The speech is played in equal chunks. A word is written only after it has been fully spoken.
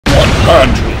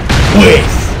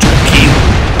with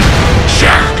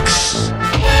Jax.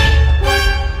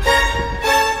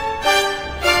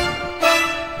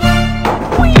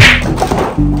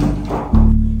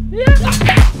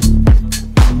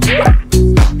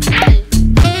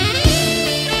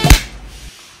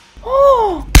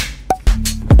 Oh.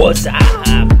 What's up?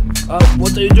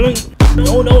 What are you doing?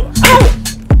 No, no. Ow!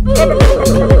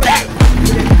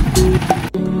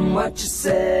 What you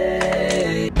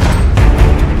say?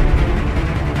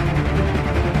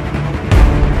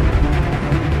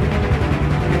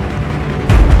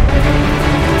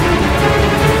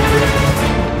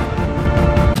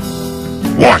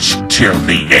 Watch till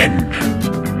the end.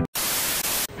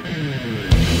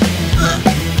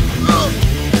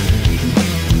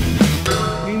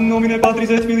 In nomine Patris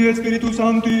et Filii et Spiritus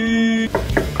Sancti.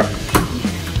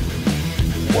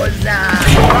 What's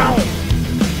up?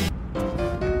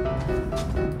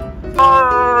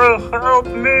 Help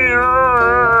me!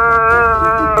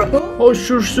 Oh,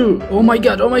 sure. Oh my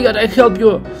god, I help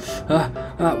you.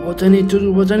 What I need to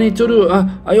do,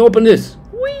 I open this.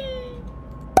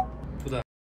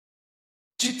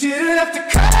 You didn't have to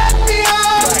cut me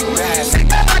off. Say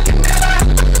that I could never.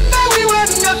 That we were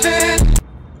nothing.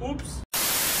 Oops.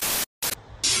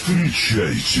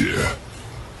 Встречайте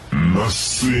на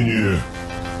сцене,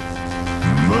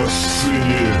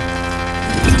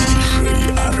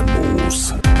 Рыжий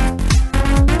арбуз.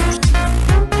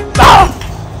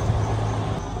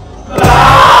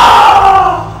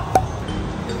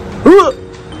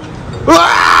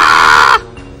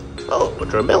 Oh,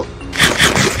 buttermilk.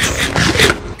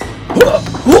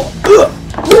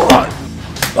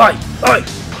 Aye.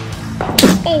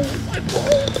 Oh my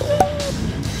god.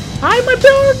 I'm a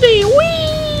birdie. Wee.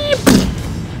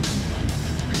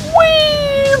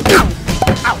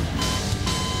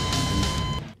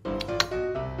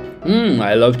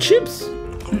 I love chips.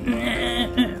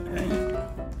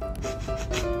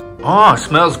 Oh,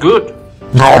 smells good.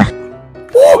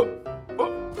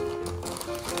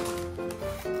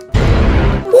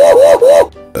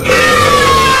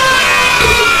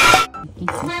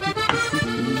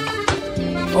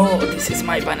 Oh, this is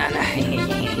my banana.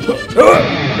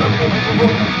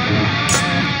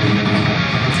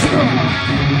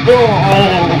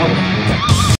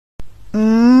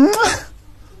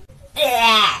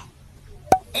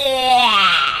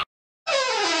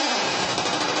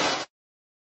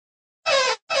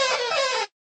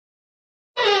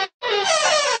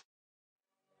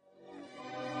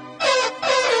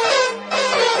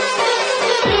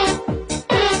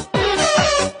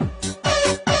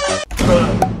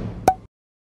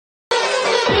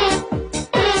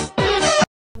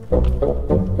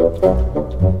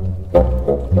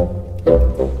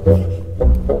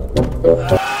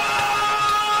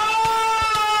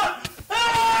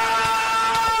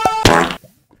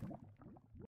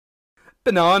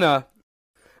 Banana.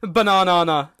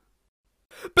 Banana.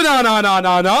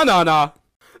 Banana.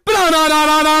 Banana.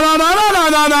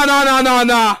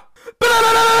 Banana.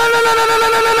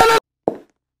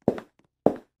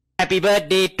 Happy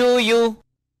birthday to you.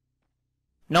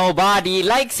 Nobody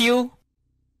likes you.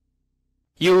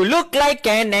 You look like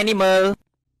an animal.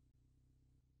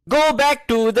 Go back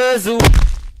to the zoo.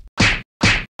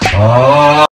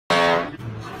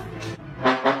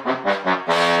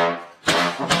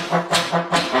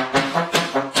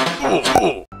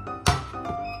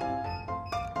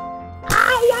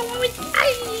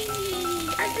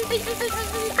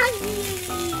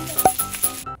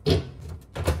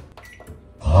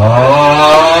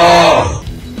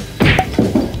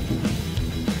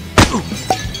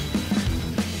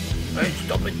 Hey,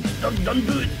 stop it. Don't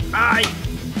do it. Aye.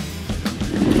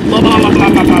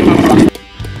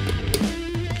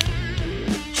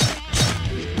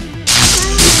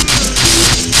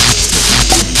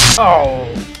 Oh.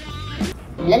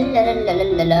 La la la la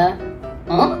la la.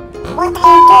 Huh?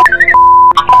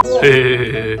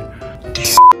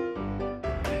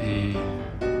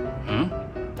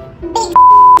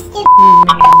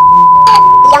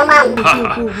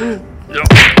 Your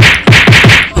mom.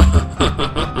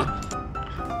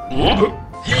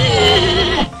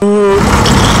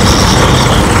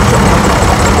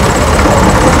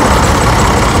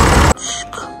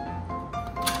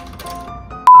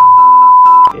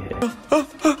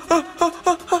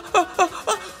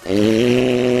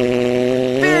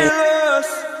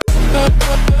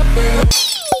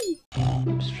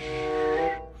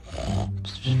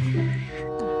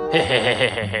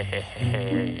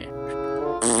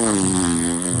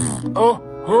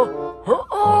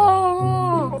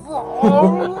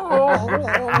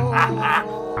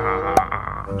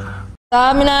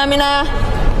 Mina.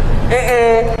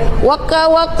 Waka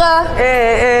waka,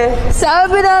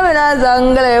 sabi namin na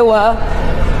zanggalewa.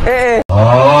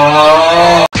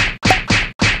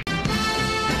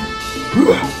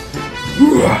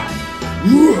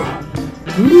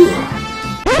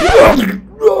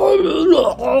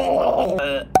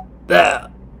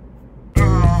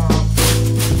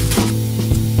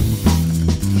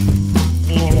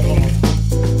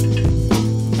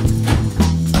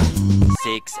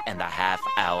 Six and a half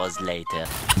hours later.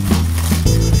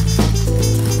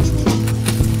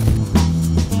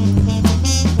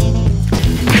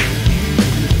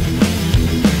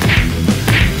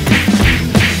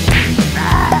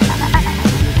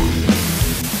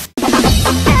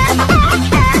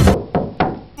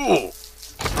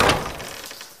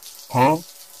 Huh?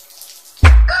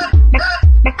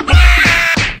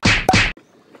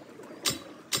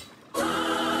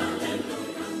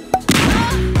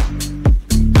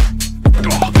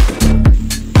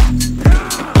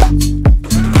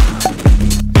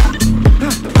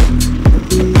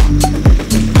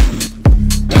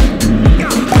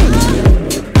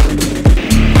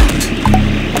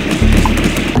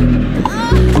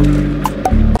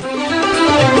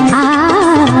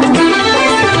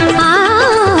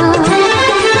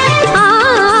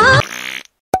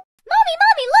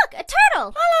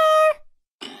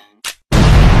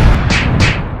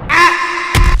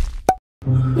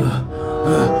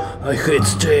 I hate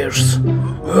stairs.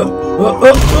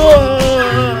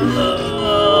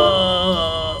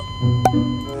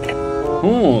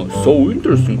 Oh, so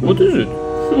interesting. What is it?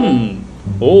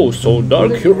 Oh, so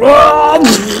dark here.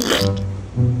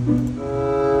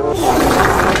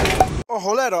 O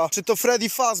cholera, czy to Freddy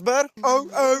Fazbear?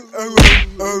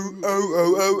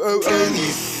 Freddy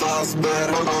Fazbear.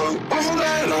 O cholera.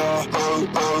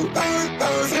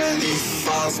 Freddy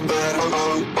Fazbear. O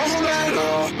cholera.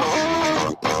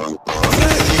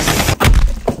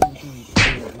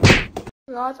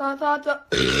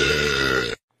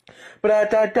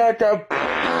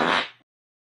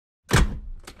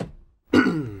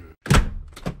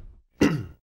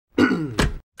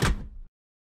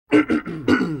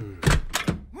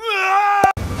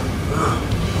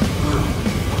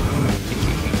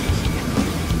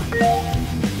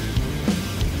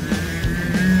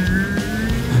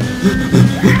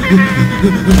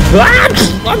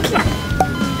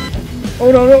 Oh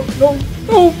no, no, no,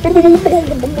 no.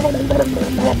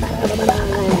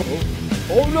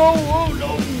 Oh no, oh no.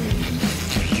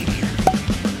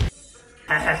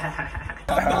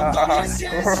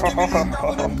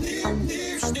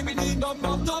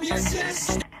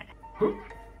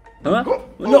 Huh?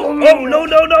 No, oh no,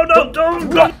 no, no, no,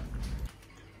 don't.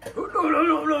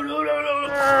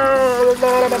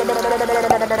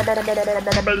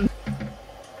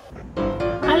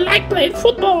 I like playing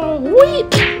football. Wee!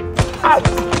 Ow!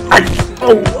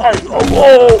 Oh!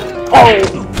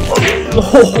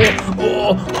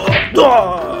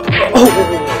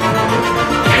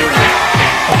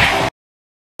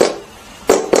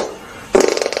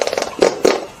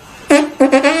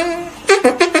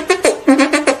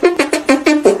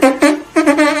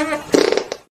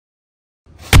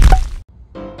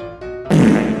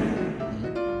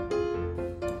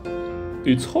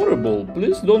 It's horrible.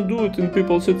 Please don't do it in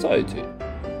people's society.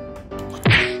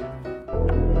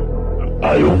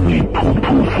 I only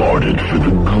poo-poo farted for the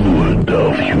good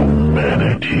of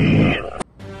humanity.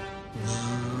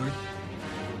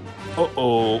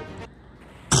 Uh-oh.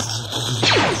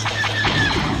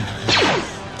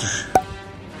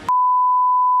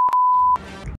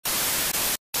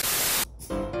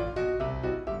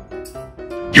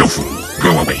 You fool! Go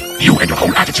away! You and your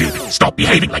whole attitude! Stop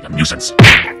behaving like a nuisance!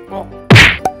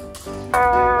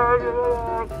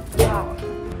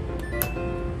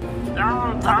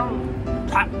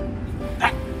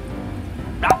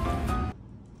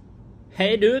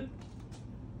 Hey dude,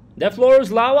 that floor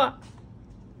is lava.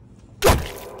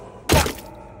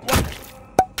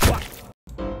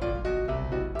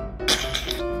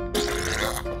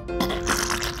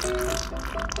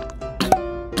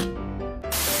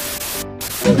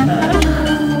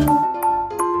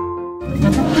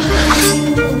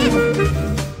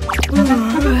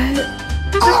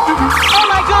 Oh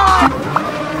my god!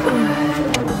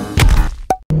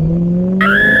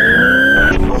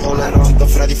 The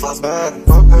Freddy Fazbear.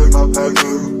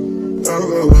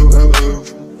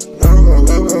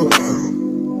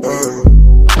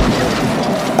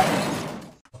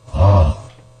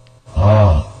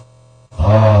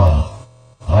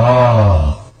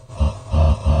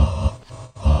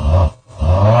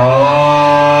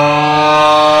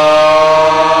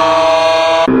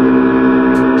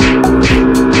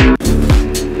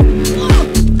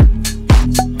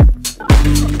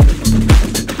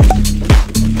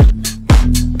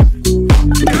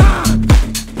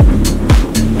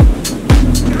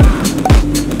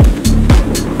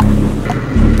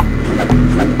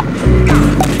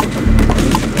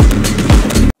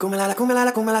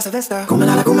 esta. Come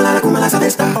la sabe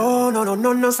esta. Oh, no, no,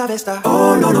 no, no sabe esta.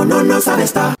 Oh, no, no, no, no sabe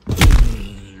esta.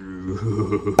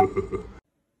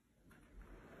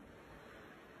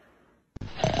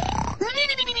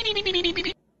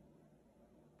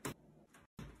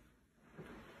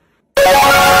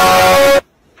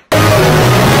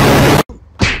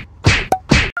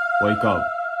 Wake up.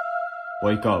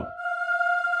 Wake up.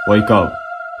 Wake up.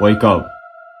 Wake up.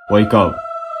 Wake up.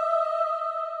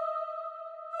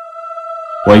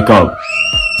 Wake up.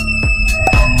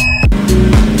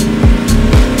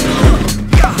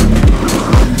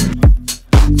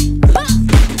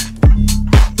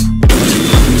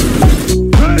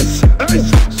 This is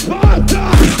Sparta!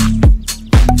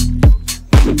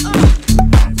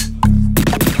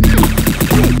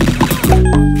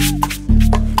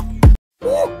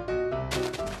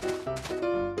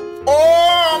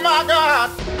 Oh my God!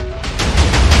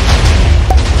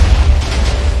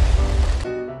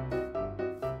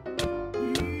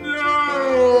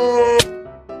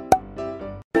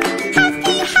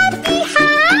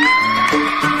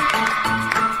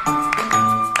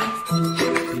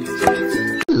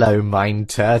 Hello, Mind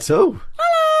Turtle.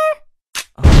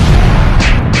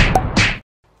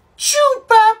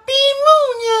 Chupapi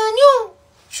muñeño.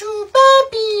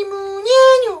 Chupapi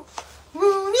muñeño.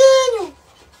 Muñeño.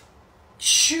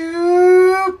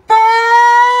 Chupapi.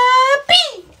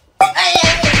 Ay, ay,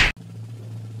 ay.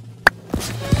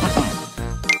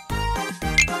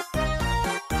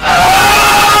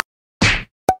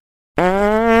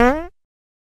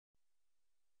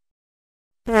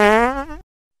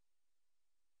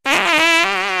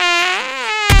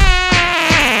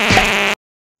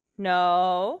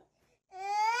 No.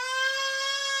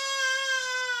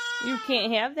 You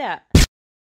can't have that.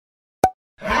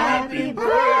 Happy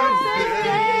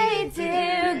birthday,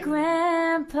 dear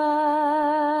Grandpa.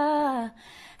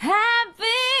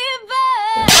 Happy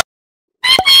birthday.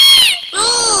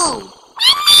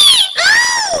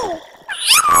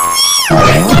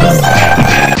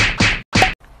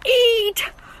 Eat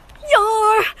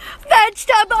your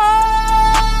vegetables!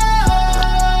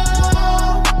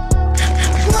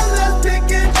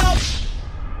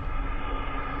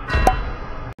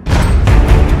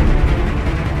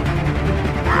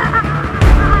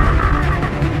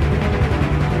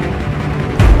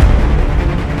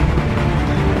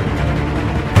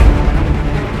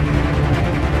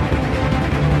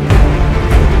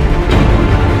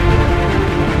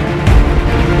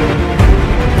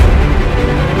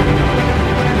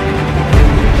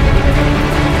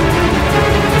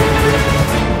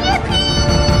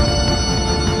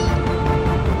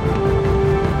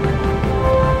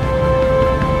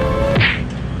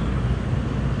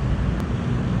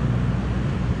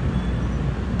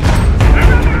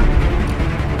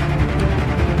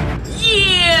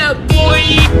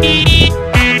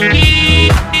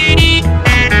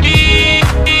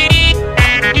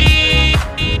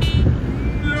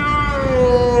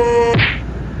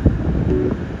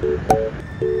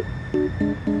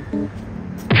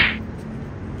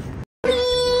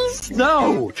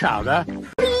 No, Chowder.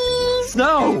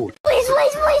 No. Please,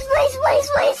 please, please, please, please,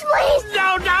 please, please.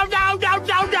 No, no, no, no,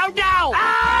 no, no, no.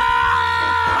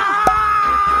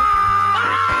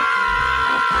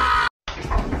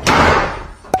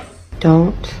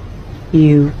 Don't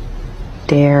you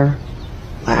dare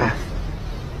laugh.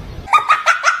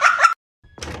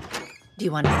 Do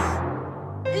you want to?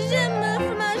 J'aime le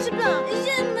fromage blanc.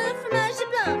 J'aime le fromage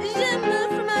blanc. J'aime le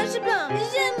fromage blanc.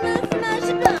 J'aime le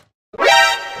fromage blanc.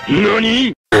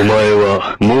 何？お前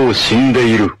はもう死んで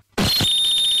いる。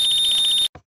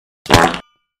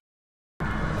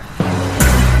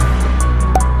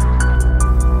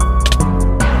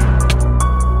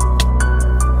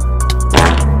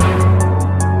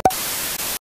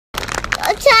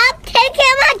Stop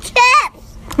taking my chips!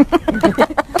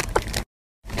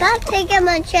 Stop taking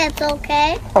my chips,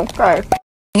 okay? Okay.